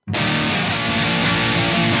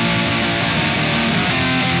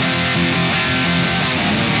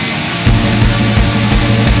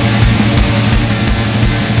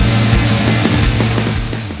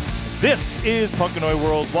is Punkanoid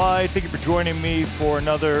Worldwide. Thank you for joining me for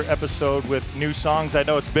another episode with new songs. I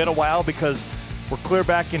know it's been a while because we're clear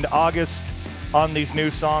back into August on these new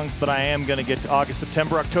songs, but I am going to get to August,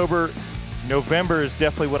 September, October. November is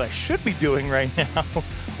definitely what I should be doing right now.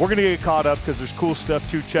 We're going to get caught up because there's cool stuff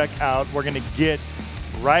to check out. We're going to get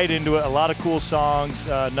right into it. A lot of cool songs.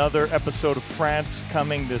 Another episode of France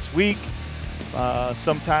coming this week.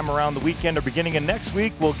 Sometime around the weekend or beginning of next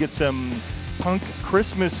week, we'll get some punk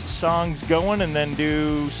Christmas songs going and then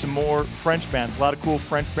do some more French bands. A lot of cool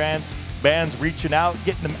French bands reaching out,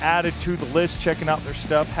 getting them added to the list, checking out their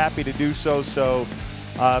stuff. Happy to do so. So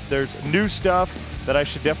if there's new stuff that I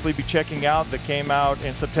should definitely be checking out that came out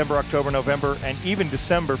in September, October, November, and even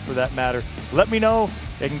December for that matter, let me know.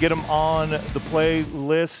 I can get them on the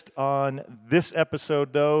playlist on this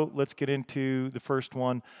episode, though. Let's get into the first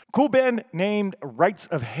one. Cool band named Rights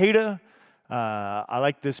of Haida. I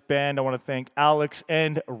like this band. I want to thank Alex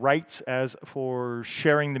and Rights as for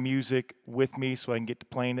sharing the music with me so I can get to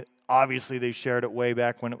playing it. Obviously, they shared it way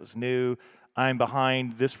back when it was new. I'm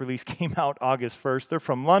behind. This release came out August 1st. They're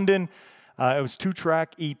from London. It was a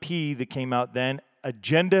 2-track EP that came out then.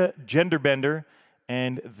 Agenda, Genderbender,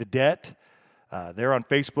 and The Debt. They're on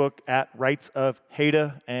Facebook at Rights of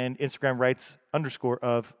Haida and Instagram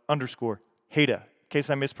Rights_of_Haida. In case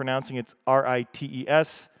I'm mispronouncing, it's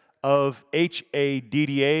RITES of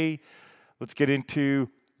HADDA. Let's get into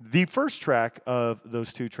the first track of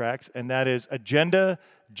those 2 tracks, and that is Agenda,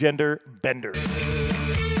 Genderbender.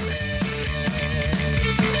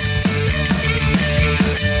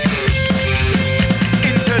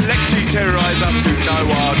 Intellectually terrorise us to know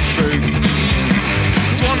our truth.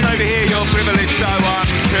 Swan over here, your privilege so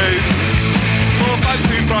uncouth. More folks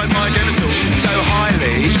who prize my genitals so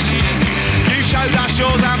highly. You showed us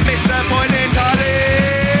yours and missed the point entirely.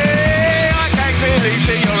 I can clearly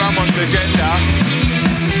see your unwashed agenda,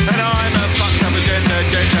 and I'm a fucked up gender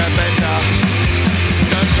bender.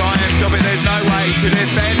 Don't try and stop it, there's no way to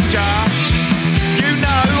defend ya. You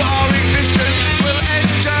know our existence will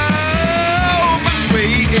end ya. Must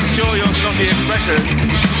we enjoy your snotty expressions?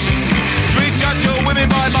 Do we judge your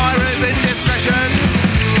women by Myra's indiscretions?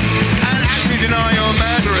 And actually deny your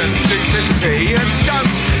murderous duplicity? And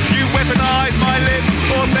don't you weaponize my lived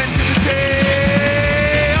authenticity?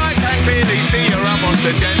 I can clearly see your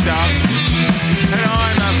unwashed agenda, and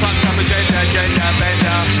I'm a fucked up gender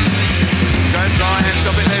bender. Don't try and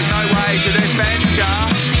stop it, there's no way to defend ya.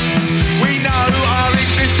 We know our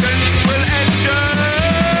existence will end ya.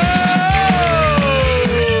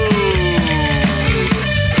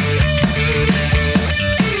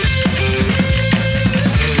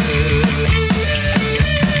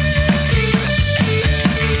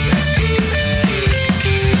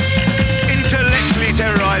 Intellectually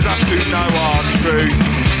terrorise us to know our truth.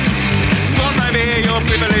 Swan over here, your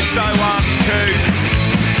privilege so uncouth.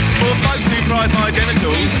 For folks who prize my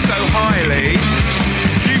genitals so highly,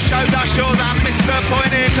 you showed us yours and missed the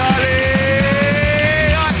point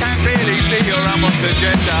entirely. I can clearly see your unwashed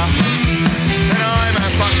agenda, and I'm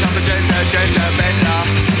a fucked up gender bender.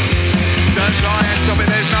 Don't try and stop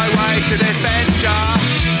it, there's no way to defend ya.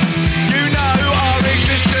 You know our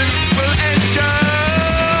existence will end ya.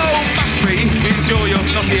 Must we enjoy your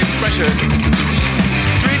snotty expressions?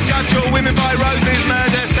 Do we judge your women by Rose's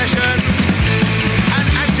murder sessions?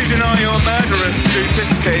 Deny your murderous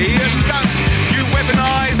duplicity, and don't you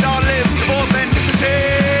weaponize our lived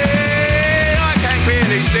authenticity. I can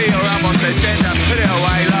clearly see your unwashed agenda. Put it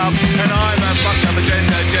away, love, and I'm a fucked up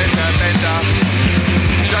gender bender.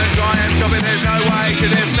 Don't try and stop it, there's no way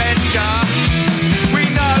to defend ya.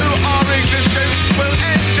 We know our existence will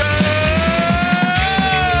end ya.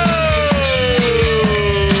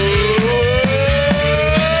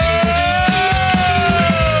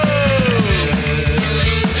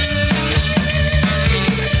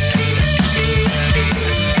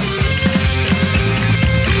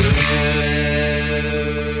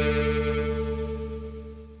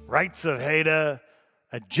 Rights of Haida,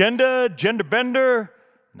 Agenda, Genderbender.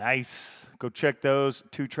 Nice. Go check those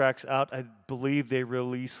 2 tracks out. I believe they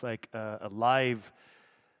released like a live,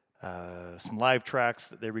 some live tracks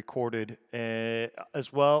that they recorded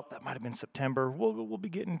as well. That might have been September. We'll be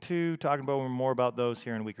getting to talking about more about those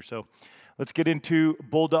here in a week or so. Let's get into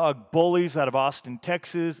Bulldog Bullies out of Austin,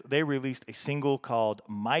 Texas. They released a single called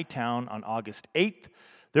My Town on August 8th.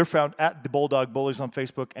 They're found at the Bulldog Bullies on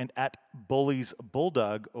Facebook and at Bullies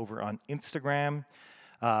Bulldog over on Instagram.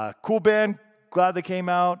 Cool band. Glad they came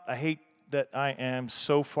out. I hate that I am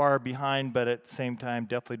so far behind, but at the same time,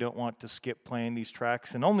 definitely don't want to skip playing these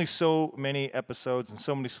tracks. And only so many episodes and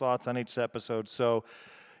so many slots on each episode. So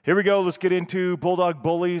here we go. Let's get into Bulldog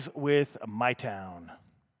Bullies with My Town.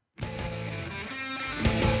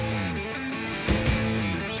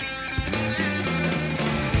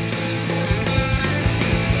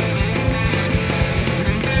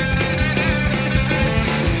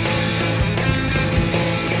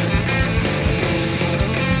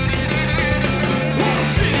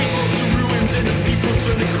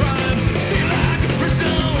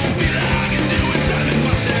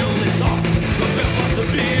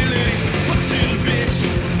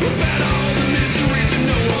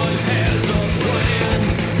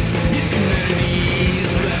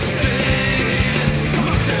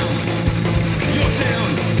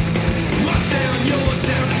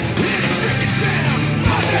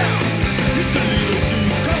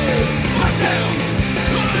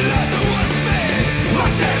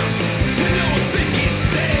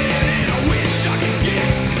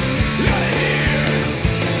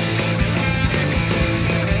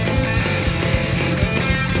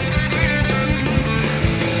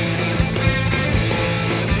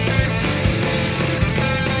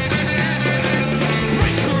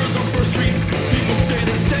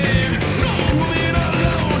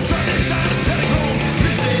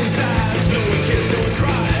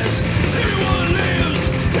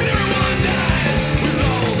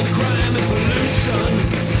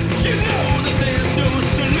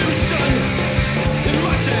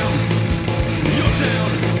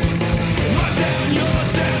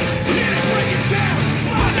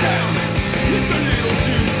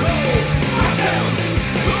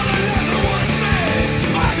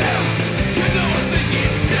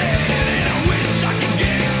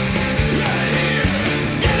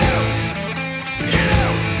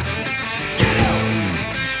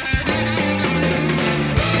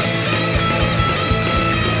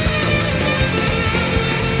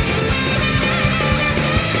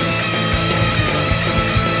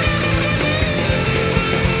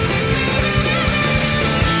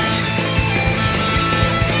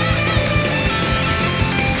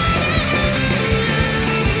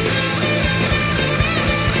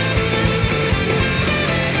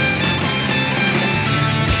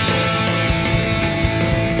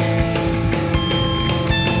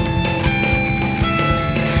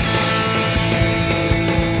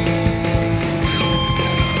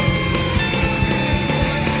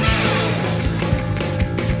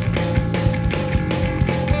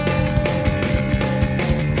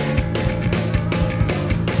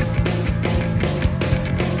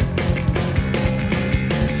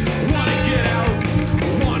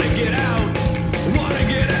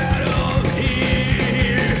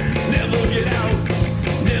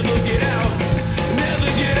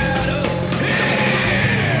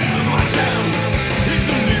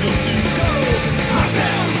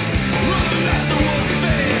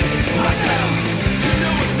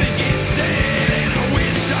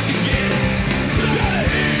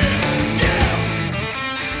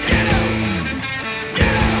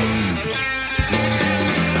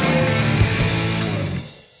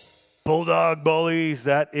 Dog Bullies.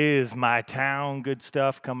 That is My Town. Good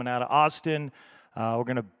stuff coming out of Austin. We're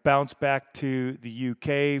going to bounce back to the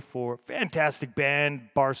UK for a fantastic band,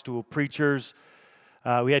 Barstool Preachers.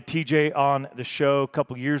 We had TJ on the show a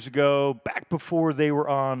couple years ago, back before they were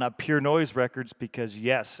on Pure Noise Records, because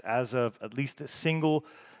yes, as of at least the single,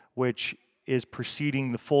 which is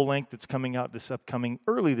preceding the full length that's coming out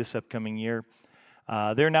early this upcoming year,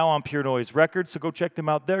 they're now on Pure Noise Records, so go check them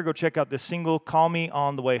out there. Go check out the single, Call Me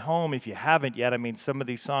on the Way Home, if you haven't yet. I mean, some of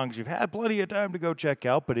these songs you've had plenty of time to go check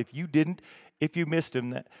out, but if you didn't, if you missed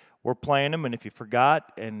them, we're playing them, and if you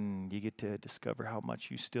forgot and you get to discover how much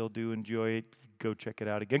you still do enjoy it, go check it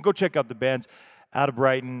out again. Go check out the bands out of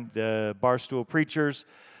Brighton, the Barstool Preachers.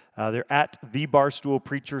 They're at the Barstool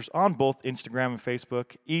Preachers on both Instagram and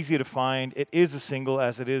Facebook. Easy to find. It is a single,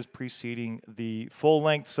 as it is preceding the full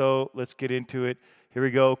length, so let's get into it. Here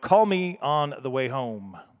we go. Call Me on the Way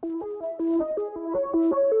Home.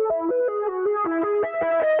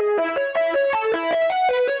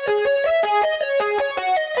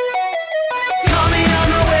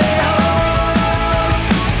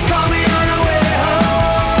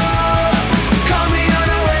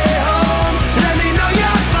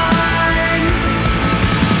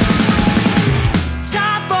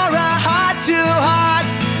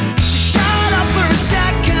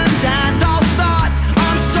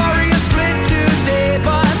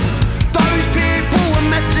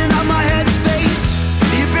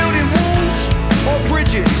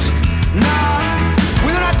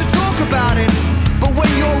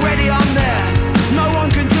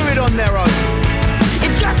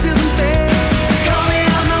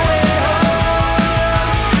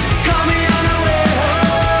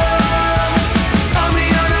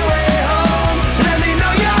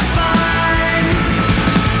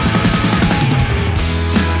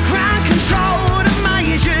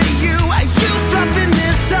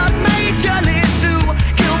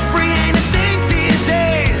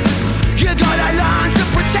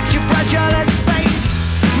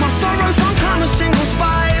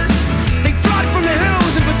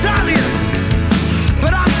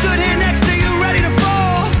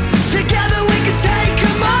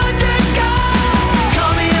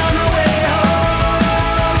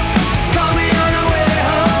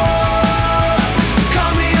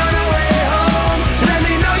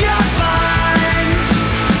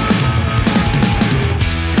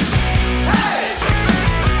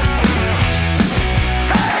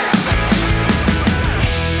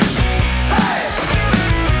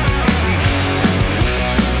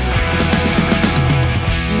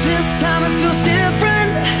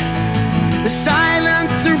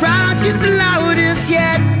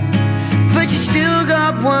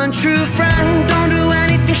 One true friend, don't do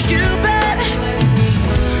anything stupid.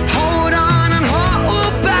 Hold on and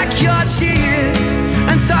hold back your tears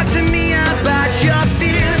and talk to me about your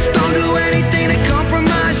fears. Don't do anything to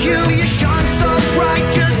compromise you. You shine so bright,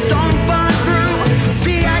 just don't burn through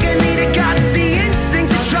the agony that guts the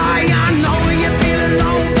instinct to try. I know you feel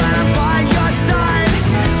alone, but I'm by your side.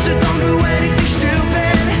 So don't do anything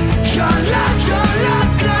stupid. Your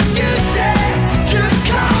love, could you say? Just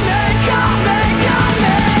call me, call me, call me.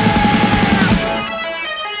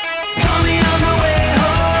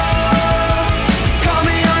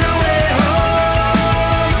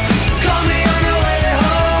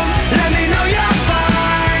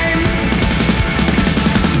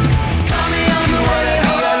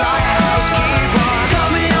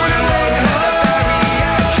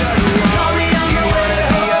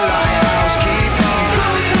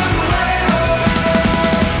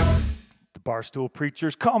 Barstool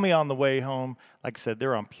Preachers, Call Me on the Way Home. Like I said,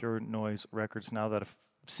 they're on Pure Noise Records now. That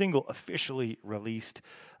single officially released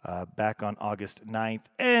back on August 9th.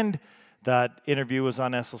 And that interview was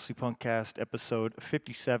on SLC Punkcast episode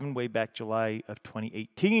 57, way back July of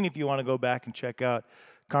 2018. If you want to go back and check out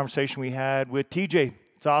the conversation we had with TJ,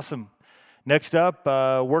 it's awesome. Next up,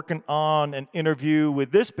 working on an interview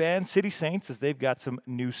with this band, City Saints, as they've got some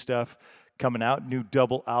new stuff coming out, new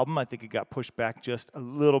double album. I think it got pushed back just a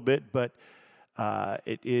little bit, but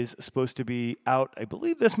it is supposed to be out, I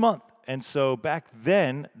believe, this month. And so back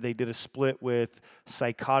then, they did a split with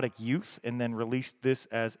Psychotic Youth and then released this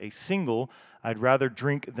as a single, I'd Rather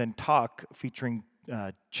Drink Than Talk, featuring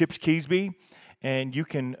Chips Keesby. And you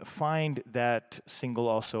can find that single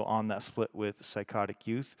also on that split with Psychotic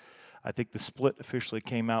Youth. I think the split officially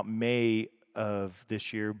came out May of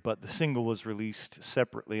this year, but the single was released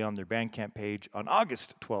separately on their Bandcamp page on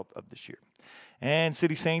August 12th of this year. And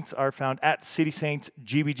City Saints are found at City Saints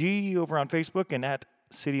GBG over on Facebook and at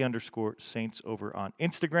City_Saints over on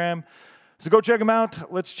Instagram. So go check them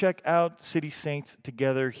out. Let's check out City Saints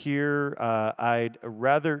together here. I'd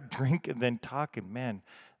rather drink than talk, and man,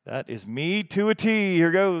 that is me to a T. Here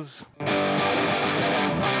goes.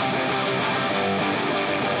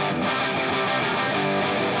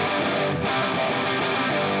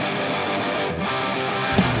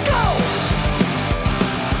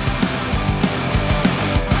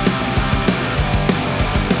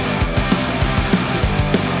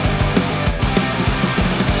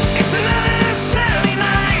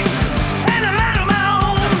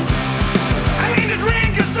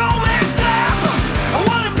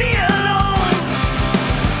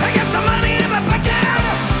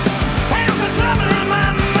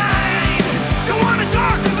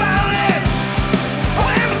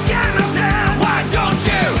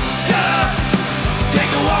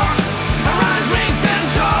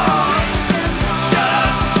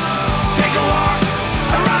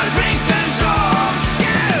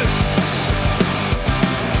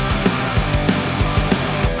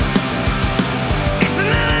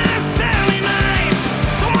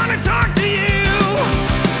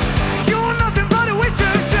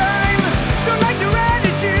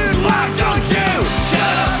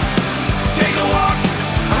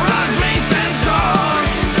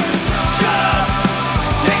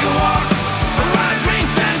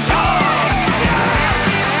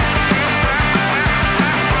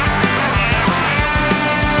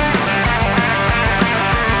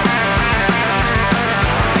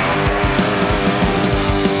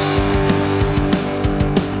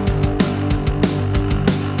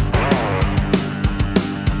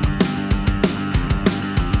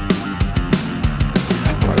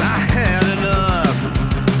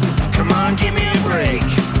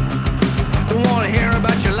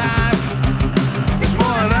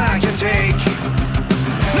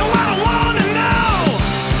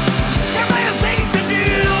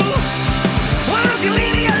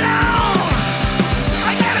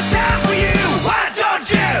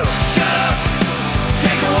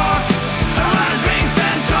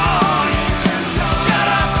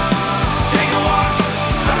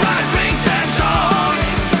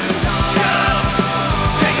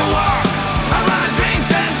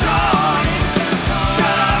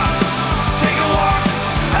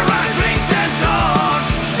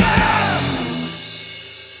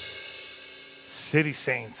 City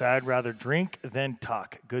Saints, I'd rather drink than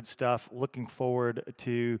talk. Good stuff. Looking forward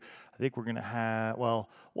to, I think we're going to have, well,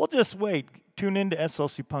 we'll just wait. Tune into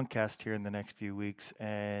SLC Punkcast here in the next few weeks,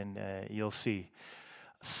 and you'll see.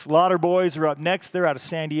 Slaughter Boys are up next. They're out of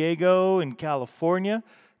San Diego in California.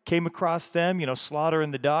 Came across them, Slaughter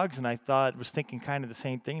and the Dogs, and I was thinking kind of the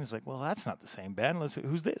same thing. It's like, well, that's not the same band.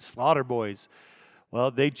 Who's this? Slaughter Boys. Well,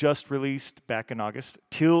 they just released back in August,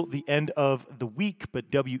 Till the End of the Week, but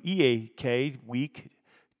W-E-A-K, week,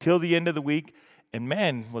 Till the End of the Week. And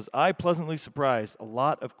man, was I pleasantly surprised. A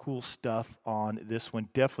lot of cool stuff on this one.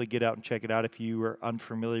 Definitely get out and check it out if you were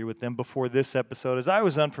unfamiliar with them before this episode, as I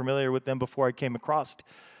was unfamiliar with them before I came across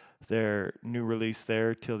their new release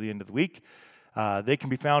there, Till the End of the Week. They can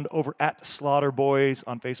be found over at Slaughter Boys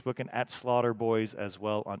on Facebook and at Slaughter Boys as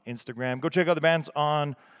well on Instagram. Go check out the bands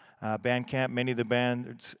on Bandcamp. Many of the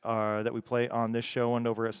bands that we play on this show and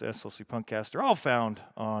over at SLC Punkcast are all found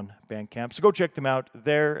on Bandcamp. So go check them out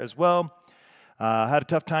there as well. Had a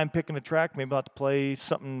tough time picking a track. Maybe I'll have to play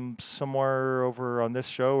something somewhere over on this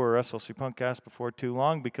show or SLC Punkcast before too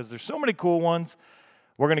long because there's so many cool ones.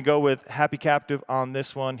 We're going to go with Happy Captive on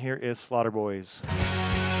this one. Here is Slaughter Boys.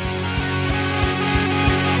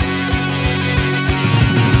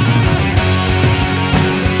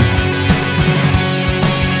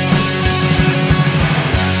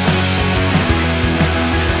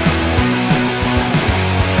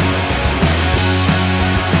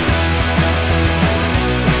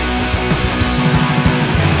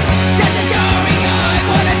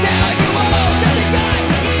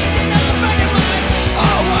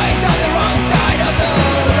 Always on the wrong side of the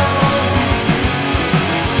road.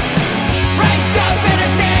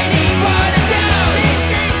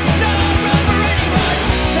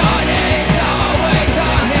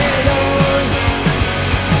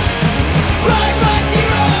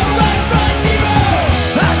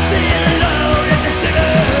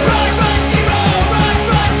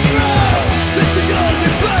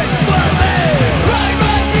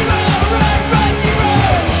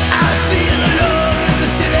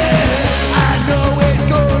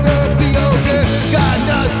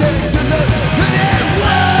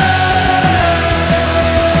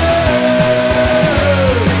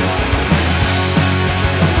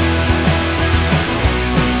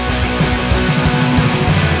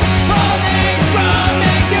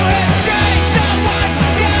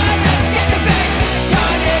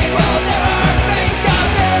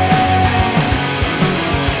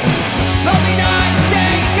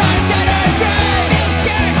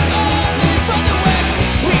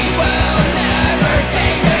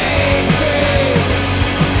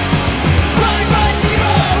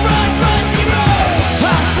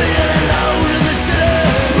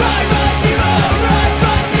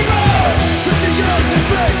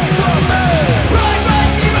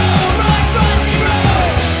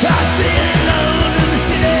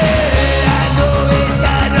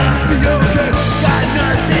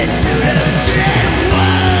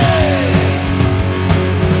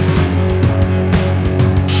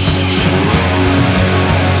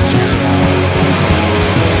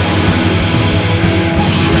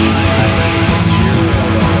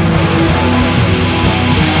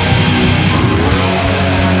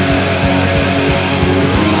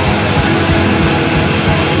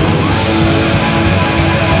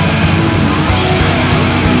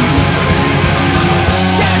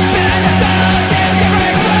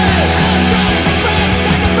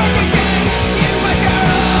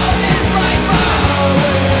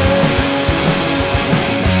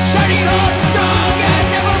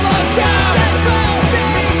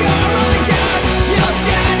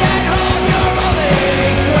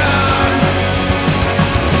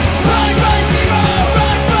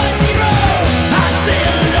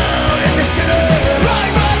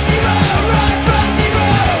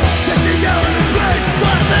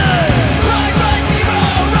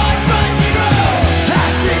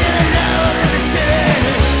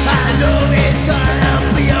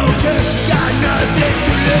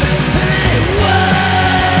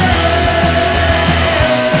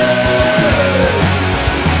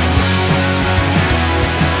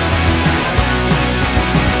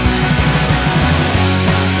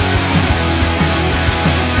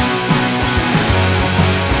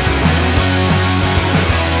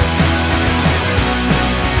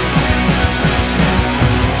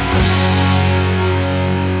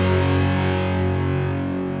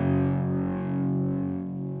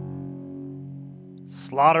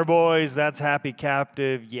 Slaughter Boys, that's Happy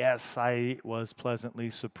Captive. Yes, I was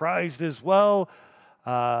pleasantly surprised as well,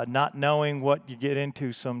 not knowing what you get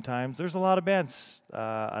into sometimes. There's a lot of bands.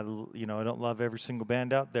 I don't love every single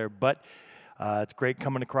band out there, but it's great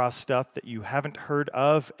coming across stuff that you haven't heard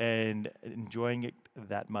of and enjoying it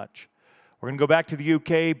that much. We're going to go back to the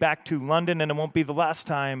UK, back to London, and it won't be the last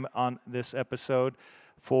time on this episode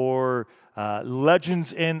for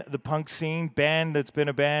legends in the punk scene, band that's been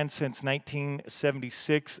a band since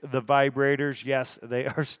 1976, The Vibrators. Yes, they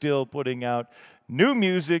are still putting out new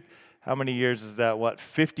music. How many years is that?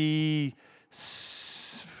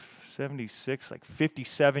 76, like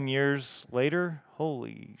 57 years later?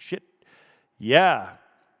 Holy shit. Yeah.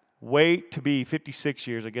 Wait to be 56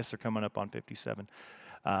 years. I guess they're coming up on 57.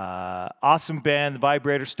 Awesome band, The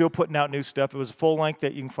Vibrators, still putting out new stuff. It was a full length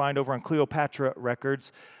that you can find over on Cleopatra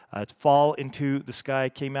Records. It's Fall Into the Sky,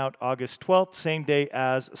 came out August 12th, same day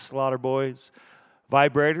as Slaughter Boys.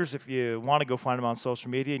 Vibrators, if you want to go find them on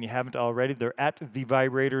social media and you haven't already, they're at The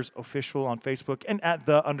Vibrators Official on Facebook and at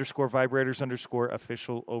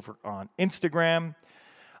 _Vibrators_official over on Instagram.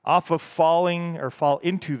 Off of Fall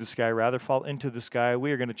Into the Sky,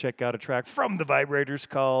 we are going to check out a track from The Vibrators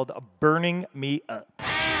called Burning Me Up.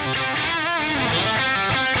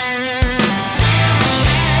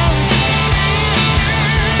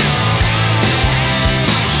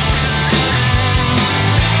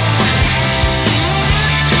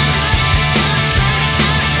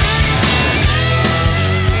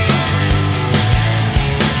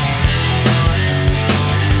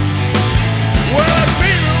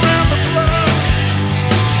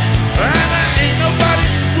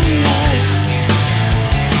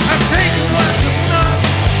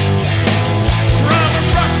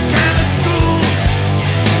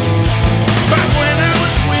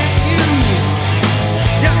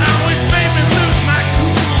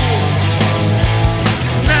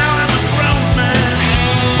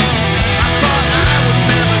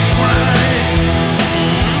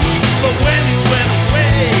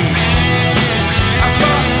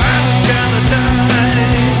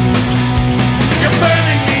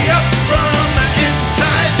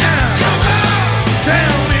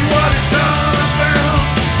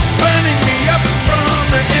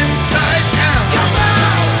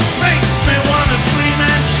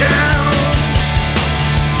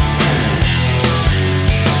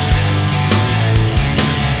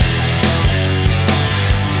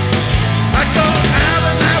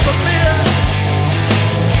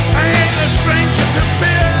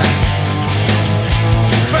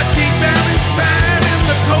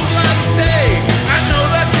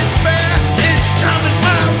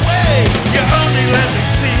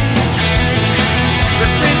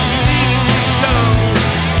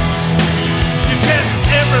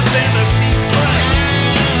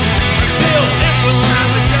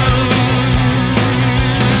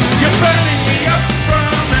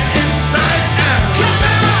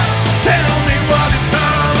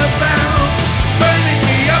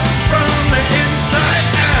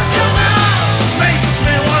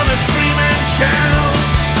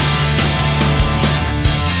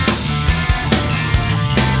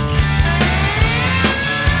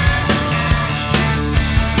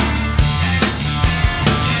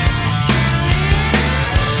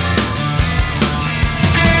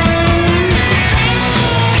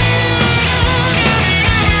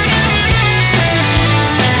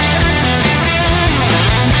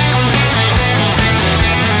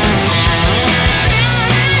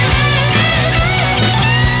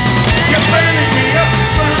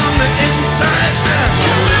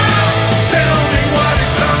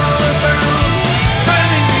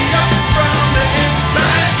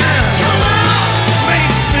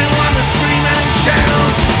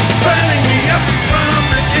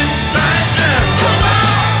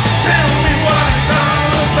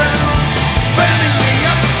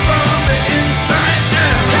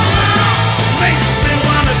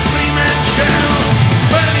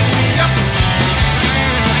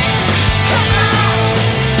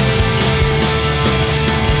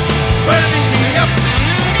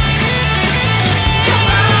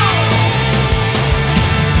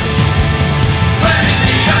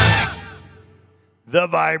 The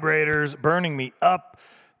Vibrators, Burning Me Up.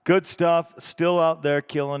 Good stuff, still out there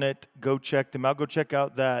killing it. Go check them out. Go check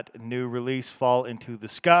out that new release, Fall Into the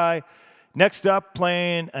Sky. Next up,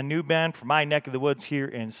 playing a new band from my neck of the woods here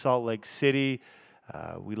in Salt Lake City.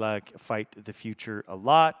 We like Fight the Future a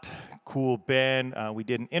lot. Cool band. We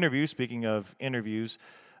did an interview, speaking of interviews,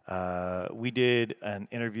 we did an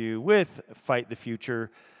interview with Fight the Future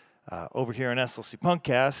over here on SLC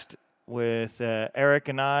Punkcast. with Eric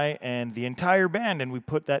and I and the entire band, and we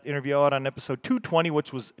put that interview out on episode 220,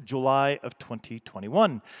 which was July of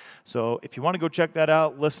 2021. So if you want to go check that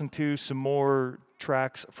out, listen to some more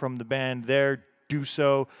tracks from the band there, do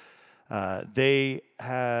so. They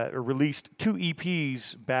had released 2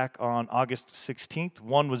 EPs back on August 16th.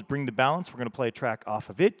 One was Bring the Balance. We're going to play a track off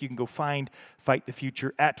of it. You can go find Fight the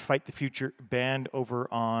Future at Fight the Future Band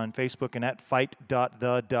over on Facebook and at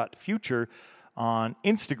fight.the.future on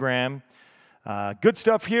Instagram. Good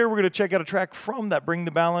stuff here. We're going to check out a track from that Bring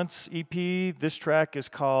the Balance EP. This track is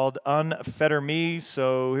called Unfetter Me.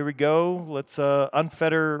 So here we go. Let's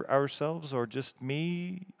unfetter ourselves, or just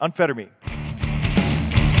me. Unfetter me.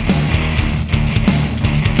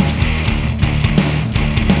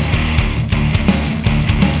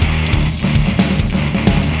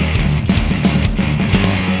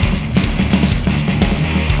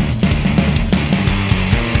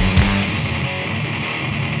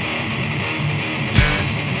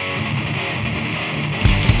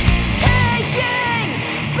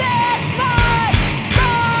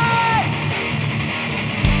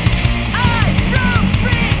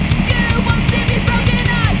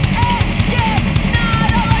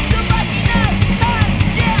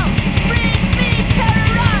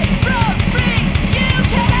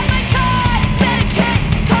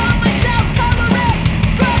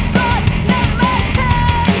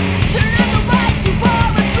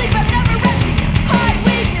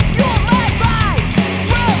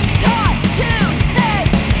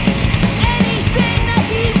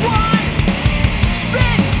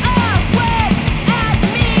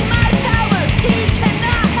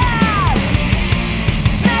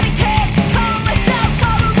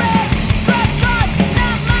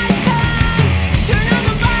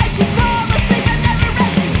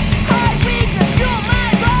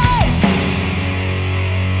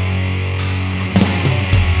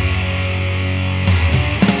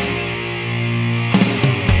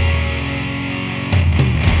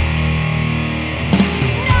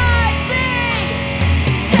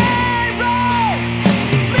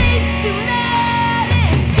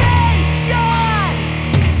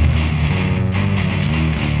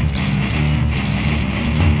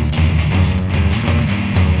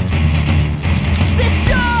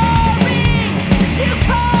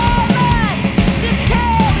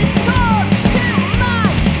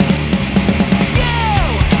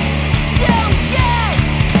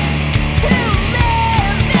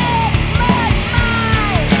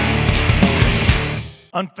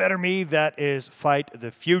 Unfetter Me, that is Fight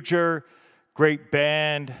the Future. Great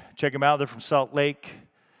band. Check them out. They're from Salt Lake.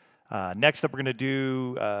 Next up, we're going to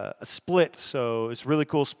do a split. So it's a really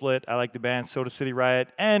cool split. I like the band Soda City Riot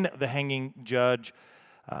and The Hanging Judge.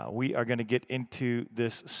 We are going to get into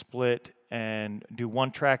this split and do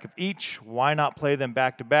one track of each. Why not play them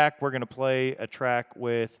back to back? We're going to play a track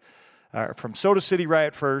with from Soda City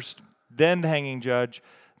Riot first, then The Hanging Judge.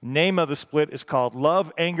 Name of the split is called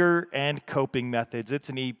Love, Anger, and Coping Methods. It's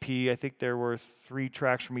an EP. I think there were 3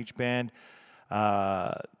 tracks from each band.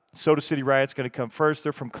 Soda City Riot's going to come first.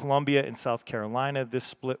 They're from Columbia in South Carolina. This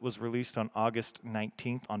split was released on August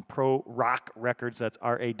 19th on Pro Rock Records. That's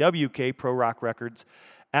R-A-W-K, Pro Rock Records.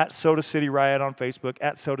 At Soda City Riot on Facebook,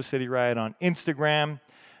 at Soda City Riot on Instagram.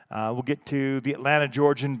 We'll get to the Atlanta,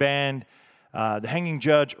 Georgian band, The Hanging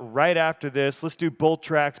Judge, right after this. Let's do both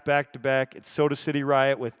tracks back to back. It's Soda City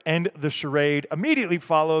Riot with End the Charade, immediately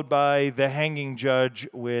followed by The Hanging Judge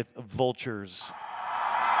with Vultures.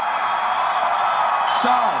 So,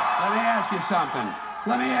 let me ask you something.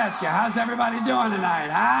 Let me ask you, how's everybody doing tonight,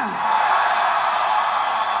 huh?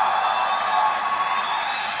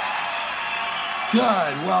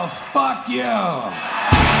 Good. Well, fuck you.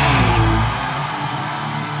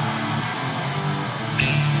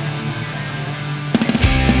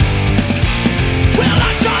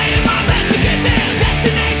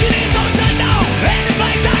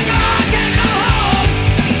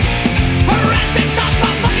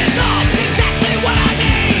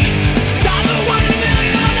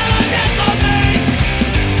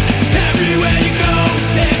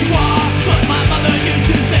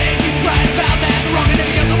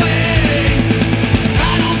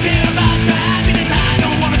 I don't care about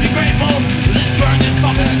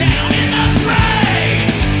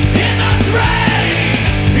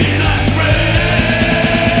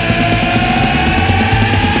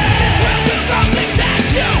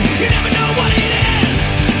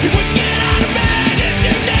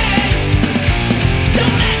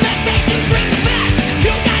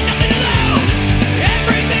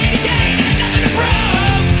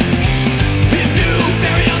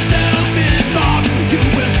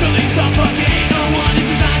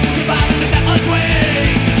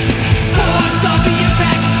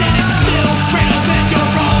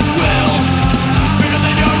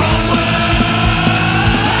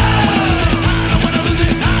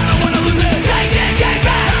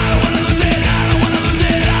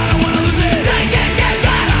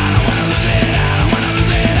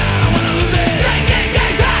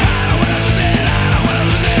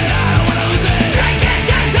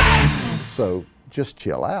So just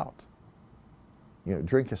chill out. You know,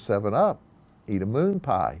 drink a 7-Up, eat a moon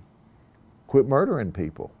pie, quit murdering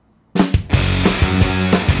people. Enslaved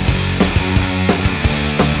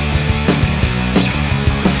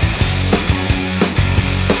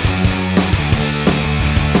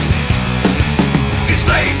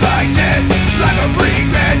by death, like a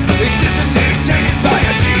regret. Existence dictated by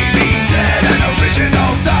a TV set. An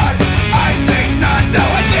original thought, I think not. No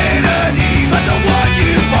identity, but the one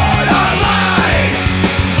you bought. A lie.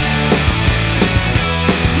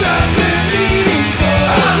 Nothing meaningful.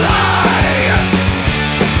 A lie.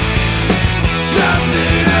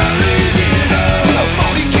 Nothing original. A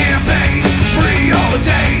phony campaign,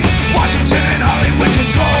 pre-ordained. Washington and Hollywood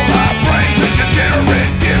control our brain with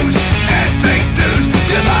degenerate views and fake news.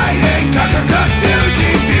 Divide and conquer, confuse,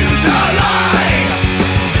 defuse. A lie.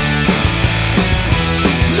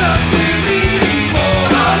 Nothing meaningful.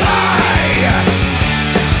 A lie.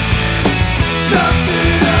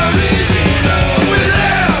 Nothing original. We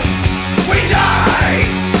live, we die,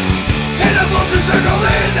 in a vulture circle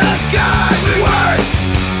in the sky. We work,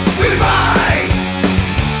 we buy,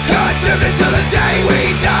 consumed until the day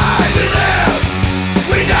we die. We live,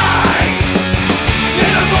 we die,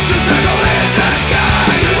 in a vulture circle in the sky.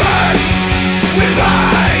 We work, we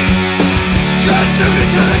buy, consumed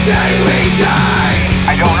until the day we die.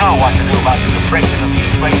 I don't know what to do about the depression and the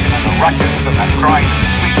inflation and the Russians and that crying in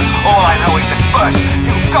the street. All I know is that first,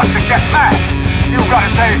 you've got to get mad. You've got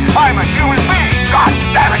to say, I'm a human being, God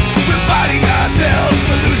damn it! We're fighting ourselves,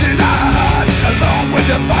 we're losing our hearts. Alone, we're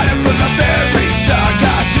divided from the very start.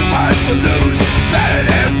 Got too much to lose,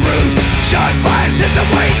 battered and bruised. Shot by a system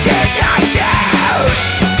we cannot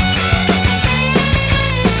choose.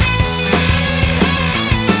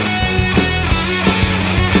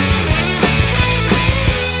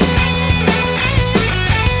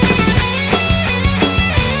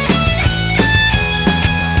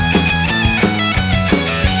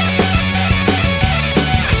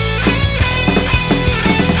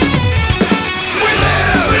 We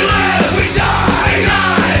live, we die,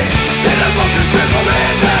 in a vulture circle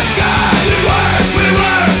in the sky. We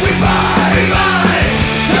work, we buy,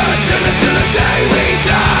 consumed until the day we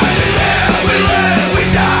die. We live, we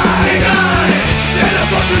die, in a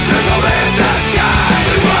vulture circle in the sky.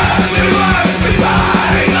 We work, we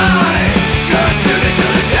buy, consumed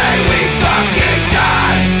until the day we fucking die.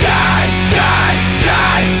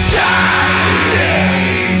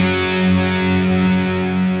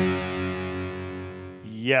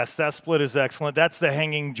 Yes, that split is excellent. That's The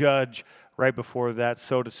Hanging Judge. Right before that,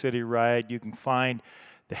 Soda City Riot. You can find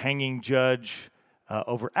The Hanging Judge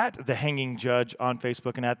over at The Hanging Judge on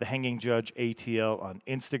Facebook and at The Hanging Judge ATL on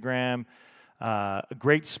Instagram. A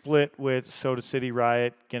great split with Soda City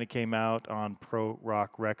Riot. Again, it came out on Pro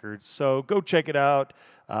Rock Records. So go check it out.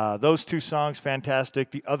 Those two songs,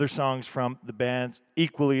 fantastic. The other songs from the bands,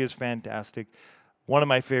 equally as fantastic. One of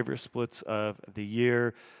my favorite splits of the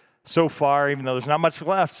year so far, even though there's not much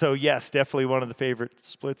left. So yes, definitely one of the favorite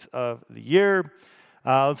splits of the year.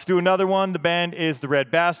 Let's do another one. The band is the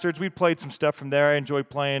Red Bastards. We played some stuff from there. I enjoy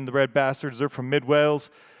playing the Red Bastards. They're from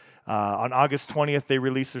Mid-Wales. On August 20th, they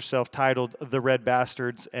released their self-titled The Red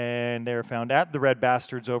Bastards, and they're found at The Red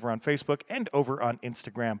Bastards over on Facebook and over on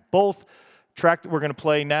Instagram. Both. Track that we're going to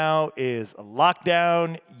play now is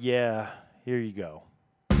Lockdown. Yeah, here you go.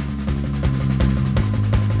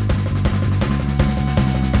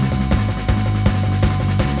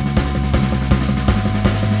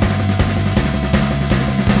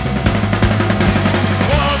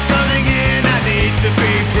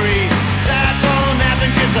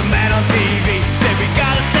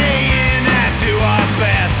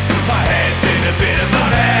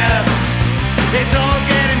 It's all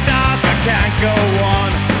getting dark, I can't go on.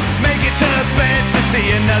 Make it to bed to see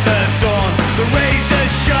another dawn. The rays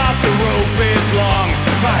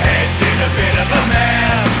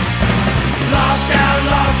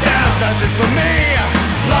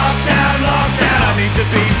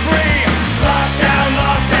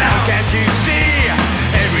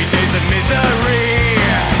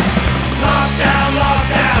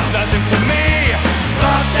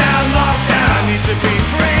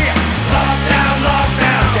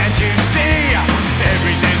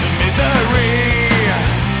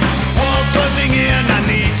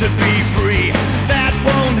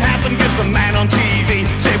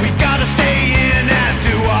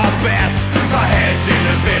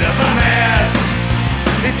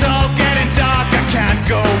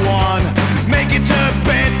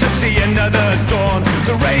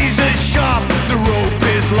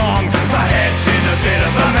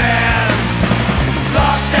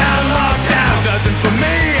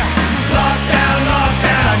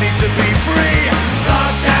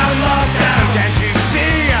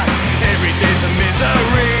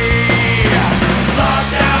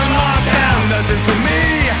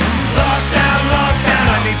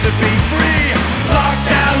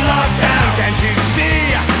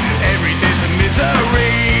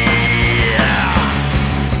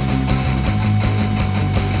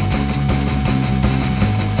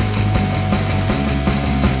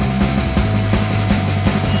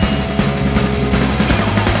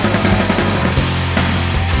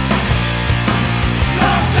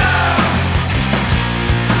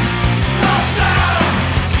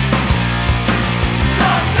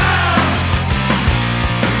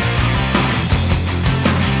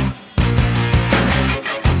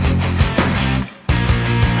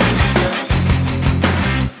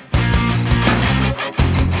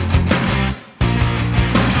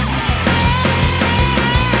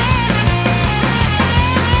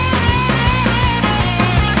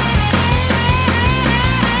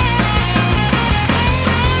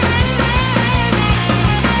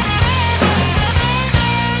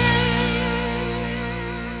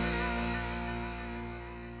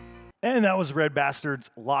that was Red Bastards,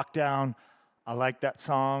 Lockdown. I like that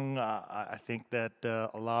song. I think that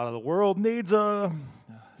a lot of the world needs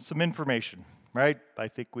some information, right? I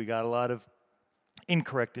think we got a lot of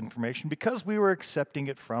incorrect information because we were accepting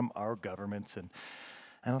it from our governments, and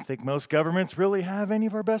I don't think most governments really have any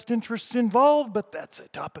of our best interests involved, but that's a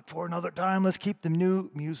topic for another time. Let's keep the new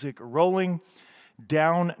music rolling.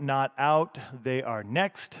 Down, Not Out, they are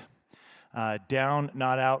next. Down,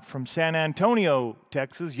 Not Out from San Antonio,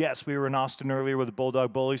 Texas. Yes, we were in Austin earlier with the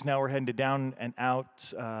Bulldog Bullies. Now we're heading to Down and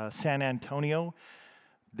Out, San Antonio.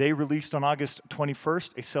 They released on August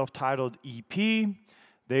 21st a self-titled EP.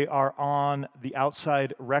 They are on the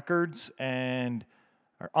Outside Records and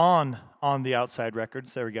are on the Outside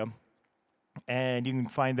Records. There we go. And you can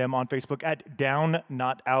find them on Facebook at Down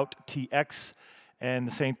Not Out TX. And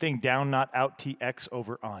the same thing, Down Not Out TX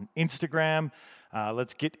over on Instagram.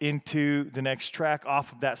 Let's get into the next track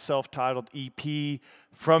off of that self-titled EP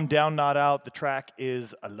from Down Not Out. The track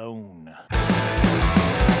is Alone.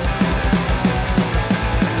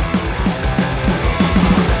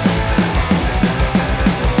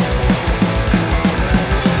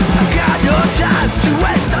 Got no time to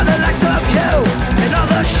waste on the likes of you and all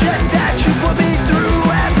the shit that you put me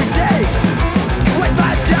through every day. You waste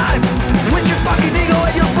my time with your fucking ego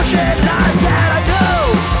and your bullshit lies that I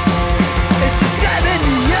know. It's the 70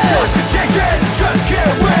 years. What the tension just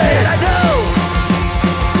can't wait. I know.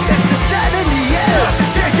 It's the 70 years. What the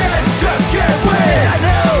tension just can't wait. I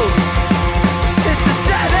know. It's the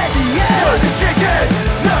 70 years. Nothing's changing.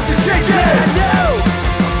 Nothing's changing. I know.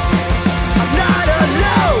 I'm not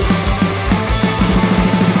alone.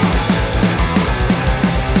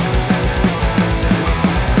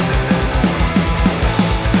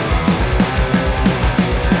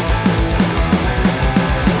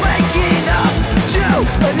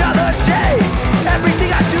 Another day.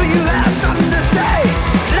 Everything I do, you have something to say.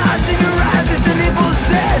 Lies in your eyes is an evil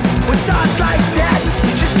sin. With thoughts like that,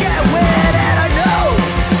 you just can't win. And I know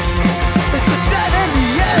it's the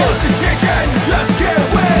 70 years. Nothing changing, you just can't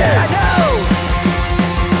win. I know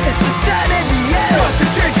it's the 70 years.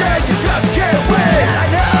 Nothing changing, you just can't win. And I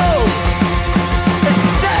know it's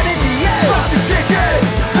the 70 years. Nothing changing,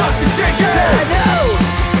 nothing changing. And I know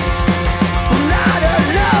I'm not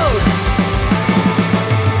alone.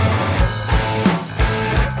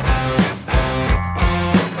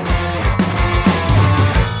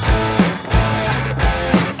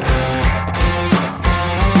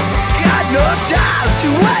 No time to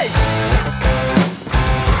waste.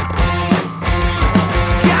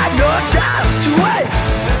 Got no time to waste.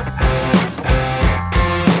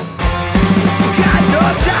 Got no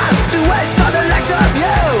time to waste on the likes of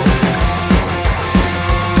you.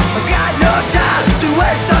 Got no time to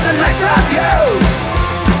waste on the likes of you.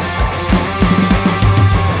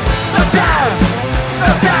 No time,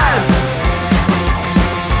 no time.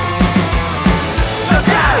 No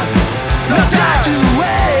time, no time to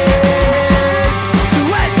waste.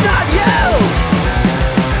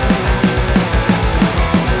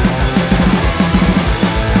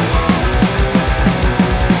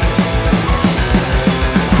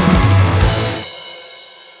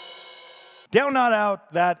 Down Not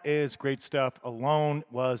Out, that is great stuff. Alone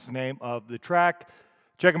was the name of the track.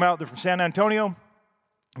 Check them out. They're from San Antonio.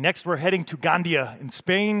 Next, we're heading to Gandia in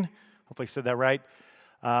Spain. Hopefully I said that right.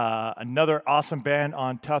 Another awesome band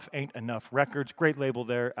on Tough Ain't Enough Records. Great label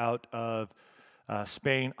there out of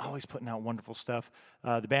Spain. Always putting out wonderful stuff.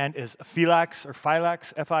 The band is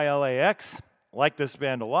Filax, F-I-L-A-X. Like this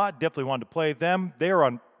band a lot. Definitely wanted to play them. They are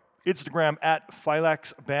on Instagram at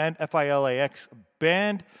Filax Band, F-I-L-A-X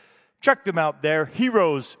Band. Check them out there.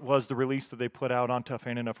 Heroes was the release that they put out on Tough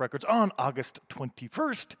Ain't Enough Records on August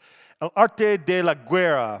 21st. El Arte de la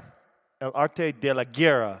Guerra. El Arte de la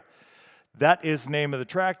Guerra. That is the name of the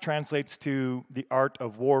track. Translates to The Art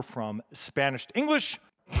of War from Spanish to English.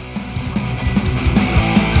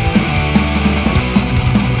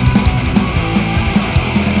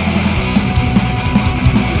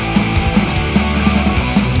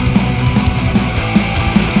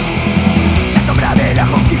 De la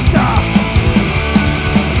conquista,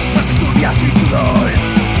 noches turbias sin sudor,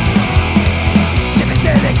 sientes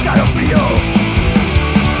el escalofrío,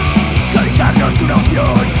 gritarnos una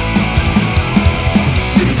opción,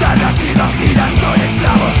 limitar las imaginas, son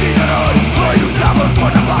esclavos sin honor, hoy luchamos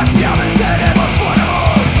por la patria, venceremos por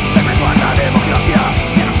amor, perpetuar la democracia,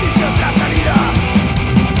 ya no existe otra salida,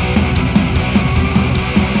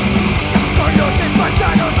 estamos con los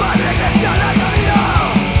espartanos, van regresar a la vida.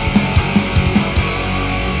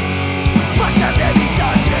 Manchas de mi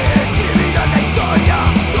sangre escribirán la historia,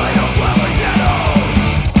 duelo, fuego y miedo.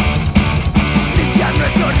 Limpiar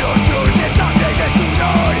nuestros rostros de sangre y de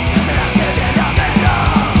sudor, será que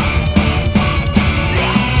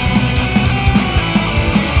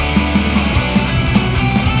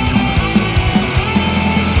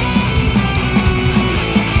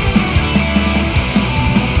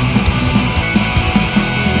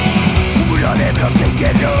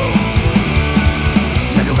quiero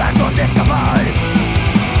un lugar donde escapar.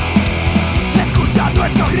 Escucha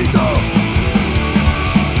nuestro grito,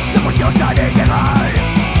 los Dios ha de llegar.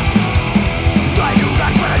 No hay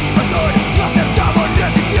lugar para el invasor, no aceptamos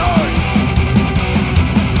rendición.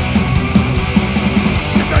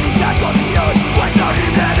 Nuestra única condición, vuestra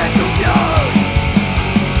horrible destrucción.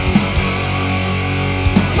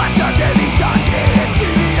 Manchas de mi sangre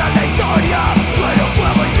escribirán la historia, duelo,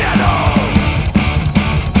 fuego y miedo.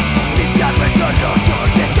 Limpiar nuestros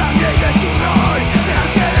rostros de sangre y de sudor, es el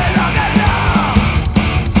arte de la guerra.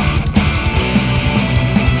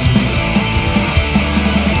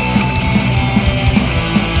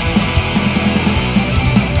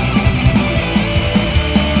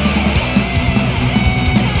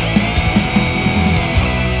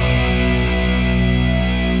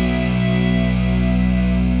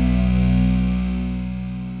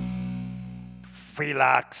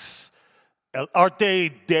 Relax. El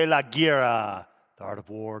Arte de la Guerra. The Art of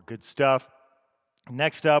War. Good stuff.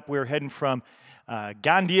 Next up, we're heading from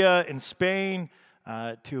Gandia in Spain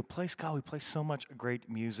to a place, God, we play so much great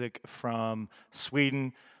music from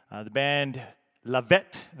Sweden. The band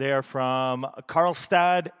Lavet, they are from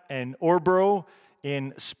Karlstad and Orbro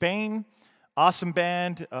in Spain. Awesome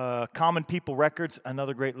band, Common People Records,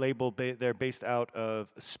 another great label. They're based out of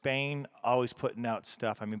Spain, always putting out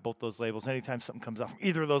stuff. I mean, both those labels, anytime something comes out from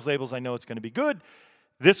either of those labels, I know it's going to be good.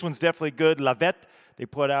 This one's definitely good. Lavet, they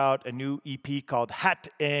put out a new EP called Hat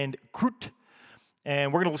and Krut.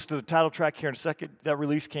 And we're going to listen to the title track here in a second. That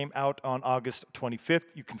release came out on August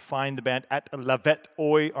 25th. You can find the band at Lavet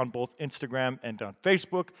Oi on both Instagram and on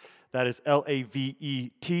Facebook. That is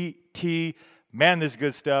Lavett. Man, this is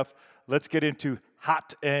good stuff. Let's get into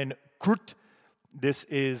Hat and Krut. This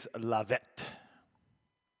is Lavet.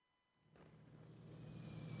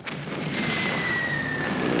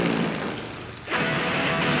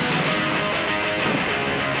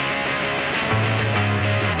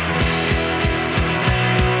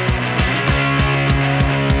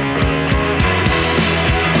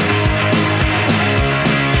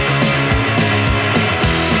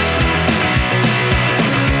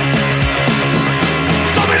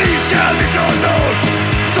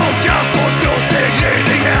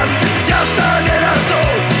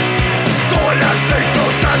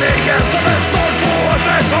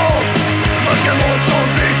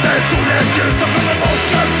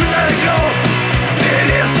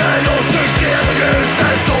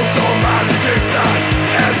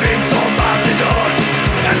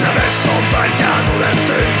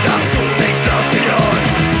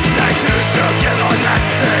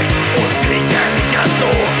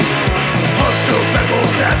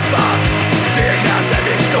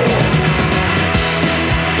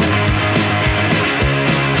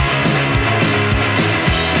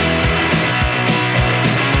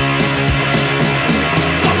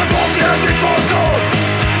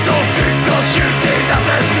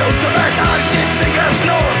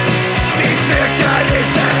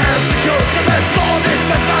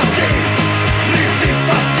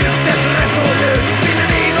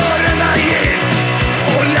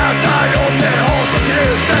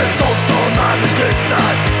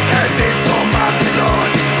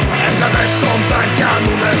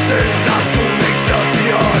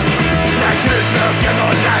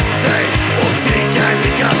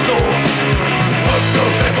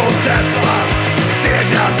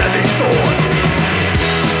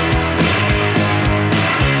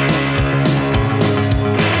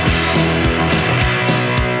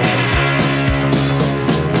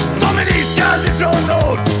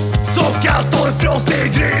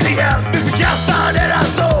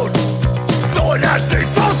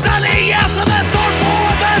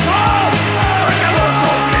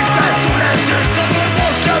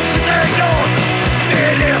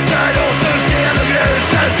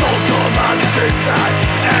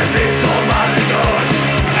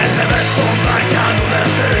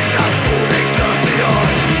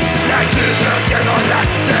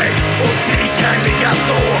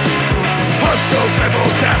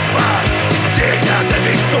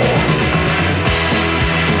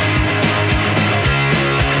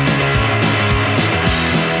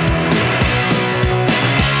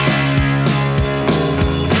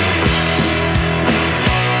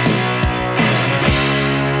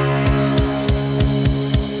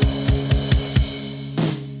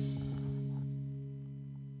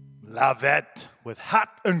 Lavet with Hat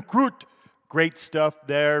and Krut. Great stuff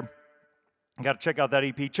there. You got to check out that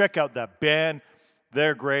EP. Check out that band.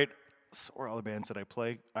 They're great. So are all the bands that I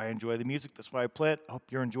play. I enjoy the music. That's why I play it. I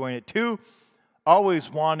hope you're enjoying it too. Always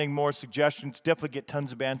wanting more suggestions. Definitely get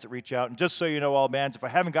tons of bands that reach out. And just so you know, all bands, if I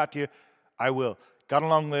haven't got to you, I will. got a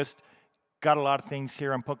long list. Got a lot of things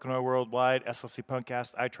here on Punk and Roll Worldwide, SLC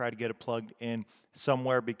Punkcast. I try to get it plugged in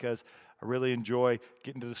somewhere because I really enjoy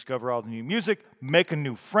getting to discover all the new music, making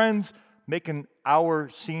new friends, making our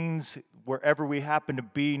scenes wherever we happen to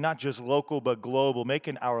be, not just local but global,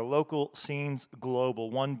 making our local scenes global,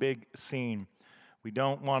 one big scene. We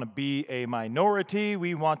don't want to be a minority.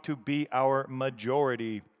 We want to be our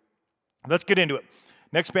majority. Let's get into it.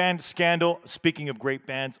 Next band, Scandal. Speaking of great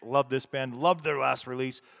bands, love this band. Love their last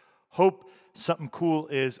release. Hope something cool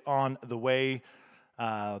is on the way.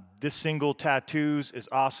 This single, Tattoos, is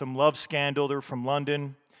awesome. Love Scandal. They're from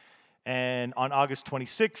London. And on August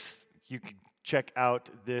 26th, you can check out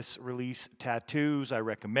this release, Tattoos. I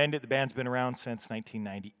recommend it. The band's been around since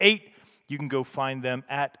 1998. You can go find them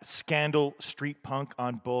at Scandal Street Punk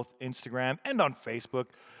on both Instagram and on Facebook.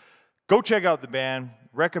 Go check out the band.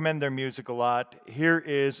 Recommend their music a lot. Here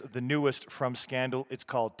is the newest from Scandal. It's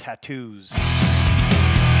called Tattoos.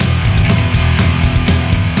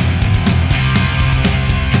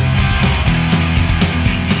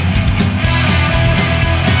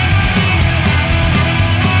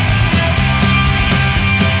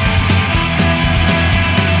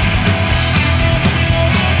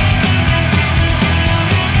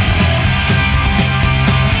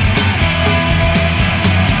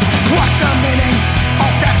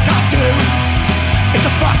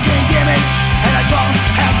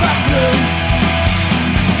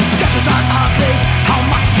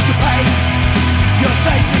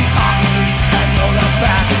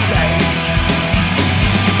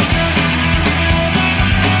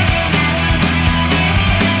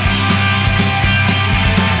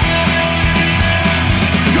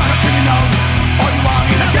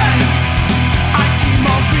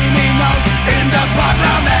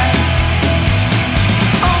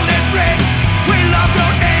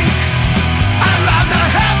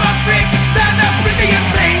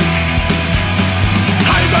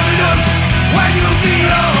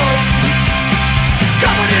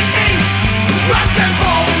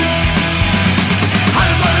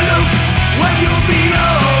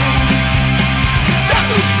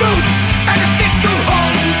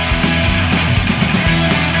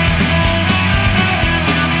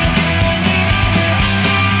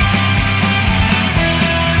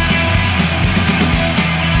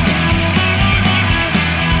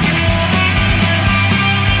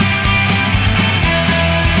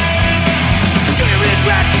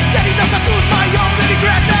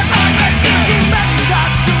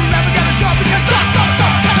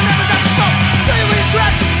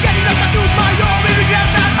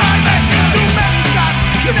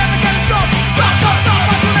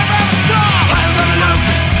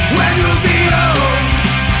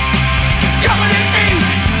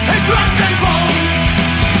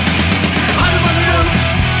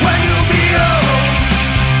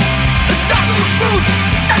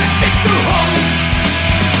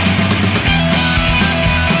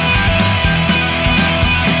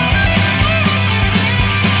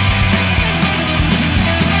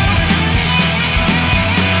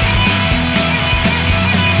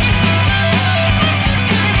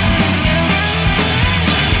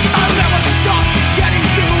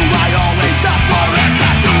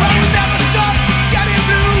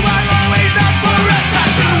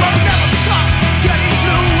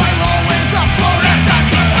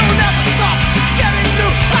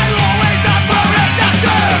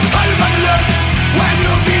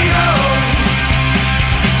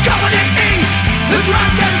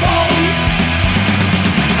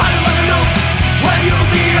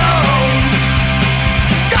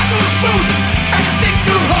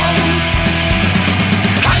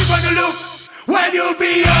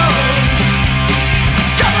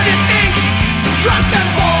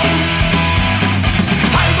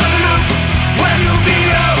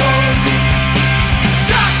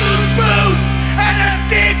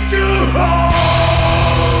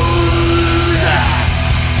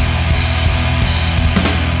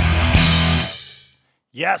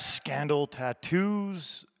 Yes, Scandal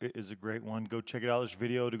Tattoos is a great one. Go check it out. There's a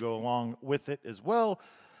video to go along with it as well.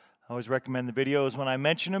 I always recommend the videos when I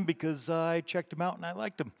mention them because I checked them out and I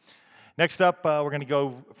liked them. Next up, we're going to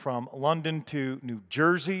go from London to New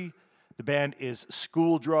Jersey. The band is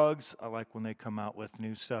School Drugs. I like when they come out with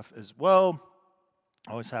new stuff as well.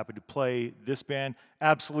 Always happy to play this band.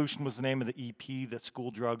 Absolution was the name of the EP that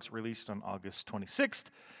School Drugs released on August 26th.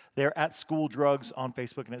 They're at School Drugs on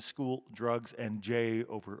Facebook and at School Drugs NJ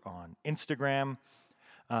over on Instagram.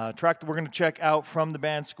 Track that we're going to check out from the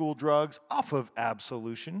band School Drugs off of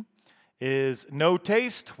Absolution is No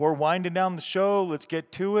Taste. We're winding down the show. Let's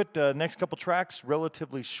get to it. Next couple tracks,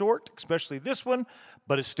 relatively short, especially this one,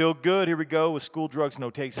 but it's still good. Here we go with School Drugs No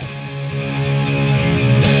Taste. I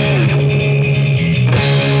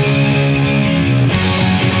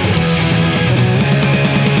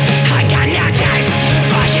got no taste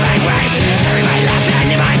for human race. Everybody laughs at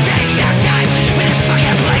me, my face. No time with this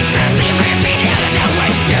fucking place. No sleep for your feet, yeah, don't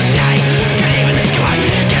waste your day. Can't even the score.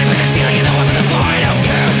 Get up in the ceiling and the walls on the floor. I don't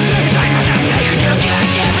care. It's like myself, make you do give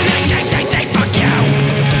and give. And then take, fuck you.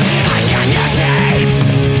 I got no taste.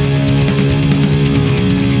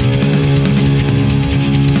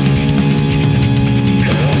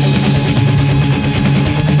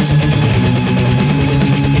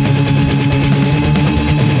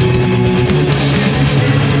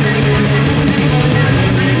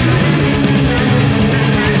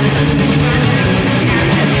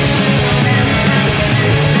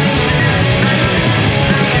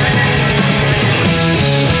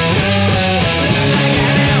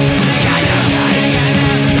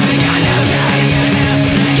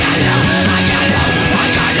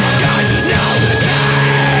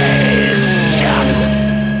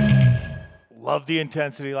 Love the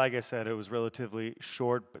intensity. Like I said, it was relatively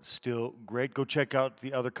short, but still great. Go check out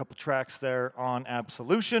the other couple tracks there on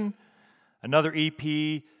Absolution. Another EP,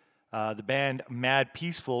 the band Mad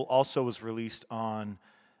Peaceful, also was released on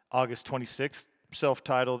August 26th,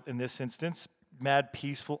 self-titled in this instance. Mad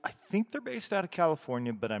Peaceful, I think they're based out of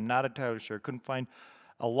California, but I'm not entirely sure. Couldn't find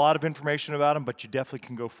a lot of information about them, but you definitely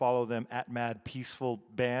can go follow them at Mad Peaceful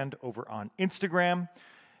Band over on Instagram.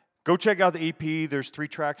 Go check out the EP. There's 3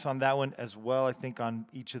 tracks on that one as well, I think, on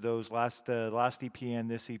each of those, last EP and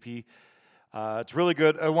this EP. It's really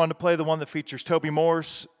good. I wanted to play the one that features Toby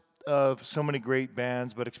Morse of so many great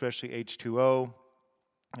bands, but especially H2O.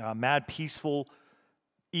 Mad Peaceful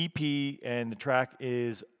EP, and the track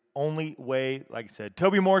is Only Way. Like I said,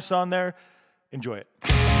 Toby Morse on there. Enjoy it.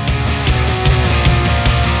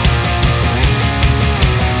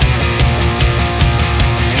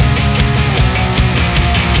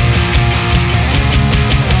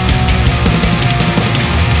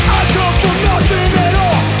 Nothing at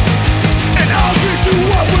all, and I'll give you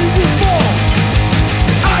what we were for.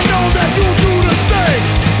 I know that you'll do the same.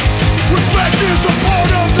 Respect is a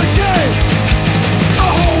part of the game.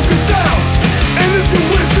 I'll hold it down, and if you're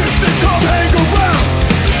with this, then come hang around.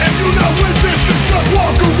 If you're not with this, then just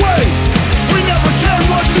walk away. We never care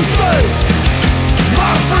what you say.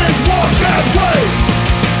 My friends walk that way.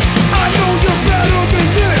 I know you're better than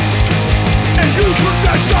this, and you took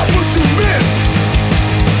that shot but you missed.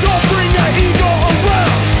 Don't bring that ego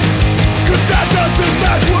around, cause that doesn't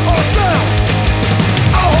match with our sound.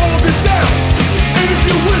 I'll hold it down, and if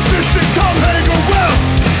you're with this, then come hang around.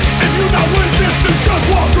 If you're not with this, then just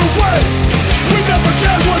walk away. We never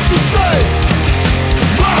care what you say.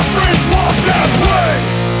 My friends walk that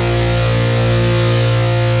way.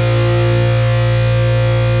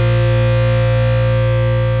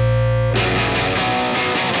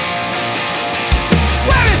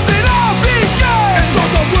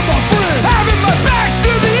 Having my back to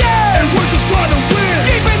the end, and we're just trying to win.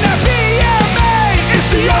 Keeping that PMA, it's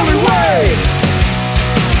the only way.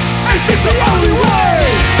 It's just the only way.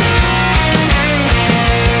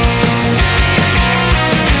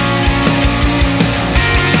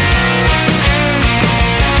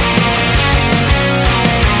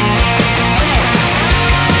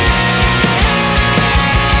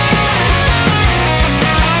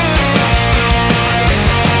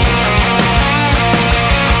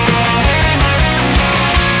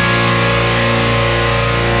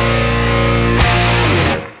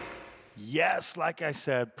 Yes, like I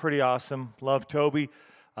said, pretty awesome. Love Toby.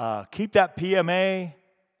 Keep that PMA.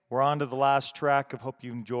 We're on to the last track. I hope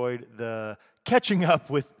you enjoyed the catching up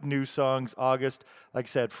with new songs. August, like I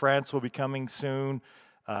said, France will be coming soon.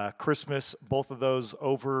 Christmas, both of those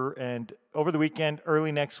over the weekend,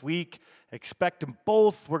 early next week. Expect them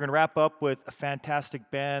both. We're going to wrap up with a fantastic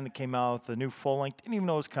band that came out with a new full length. Didn't even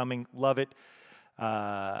know it was coming. Love it.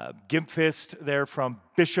 Gimp Fist, they're from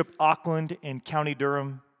Bishop Auckland in County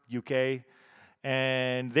Durham, UK.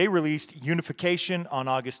 And they released Unification on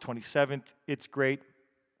August 27th. It's great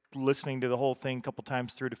listening to the whole thing a couple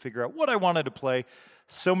times through to figure out what I wanted to play.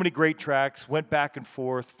 So many great tracks, went back and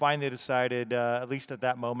forth, finally decided, at least at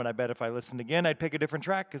that moment, I bet if I listened again, I'd pick a different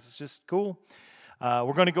track because it's just cool.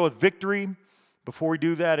 We're going to go with Victory. Before we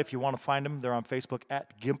do that, if you want to find them, they're on Facebook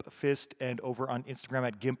at Gimp Fist and over on Instagram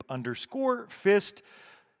at Gimp_Fist.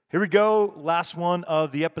 Here we go. Last one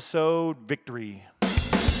of the episode, Victory.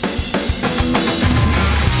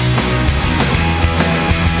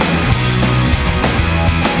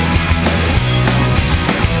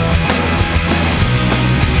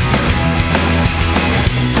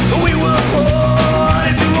 We were born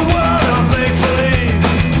into a world of make-believe.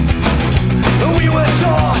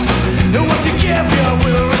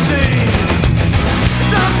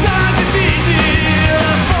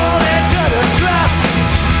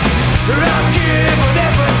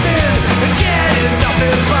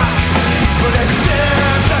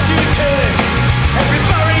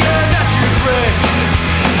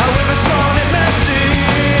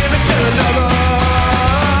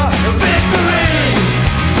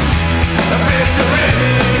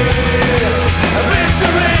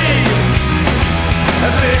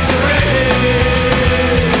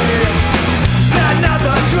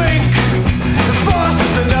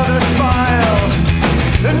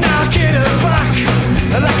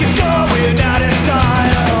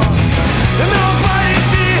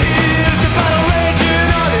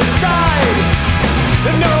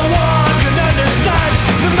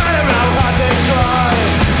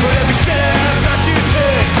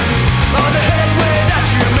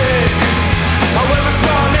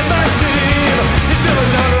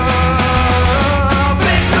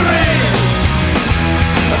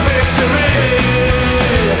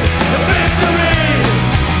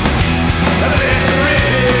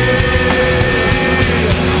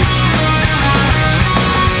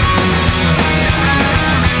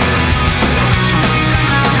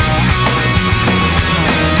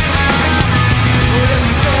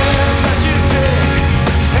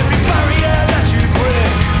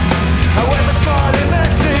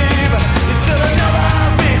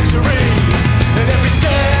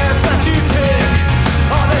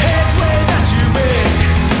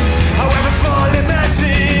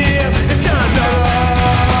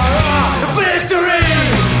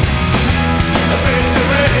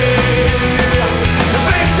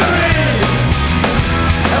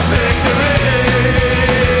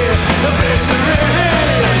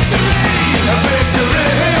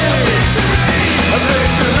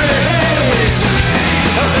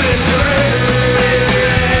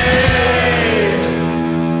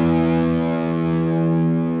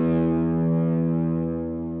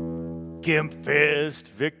 Gimp Fist,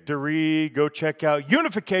 Victory. Go check out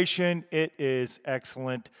Unification. It is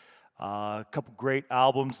excellent. A couple great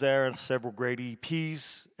albums there and several great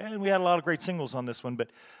EPs. And we had a lot of great singles on this one,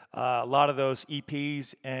 but a lot of those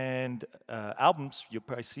EPs and albums you'll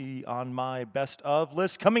probably see on my best of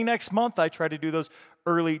list. Coming next month, I try to do those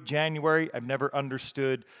early January. I've never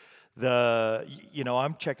understood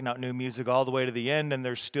I'm checking out new music all the way to the end, and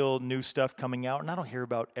there's still new stuff coming out, and I don't hear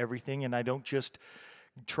about everything, and I don't just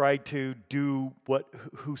try to do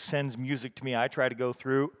who sends music to me. I try to go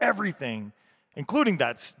through everything, including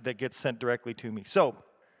that gets sent directly to me. So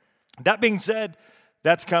that being said,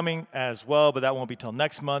 that's coming as well, but that won't be till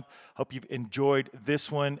next month. Hope you've enjoyed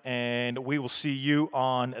this one, and we will see you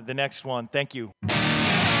on the next one. Thank you.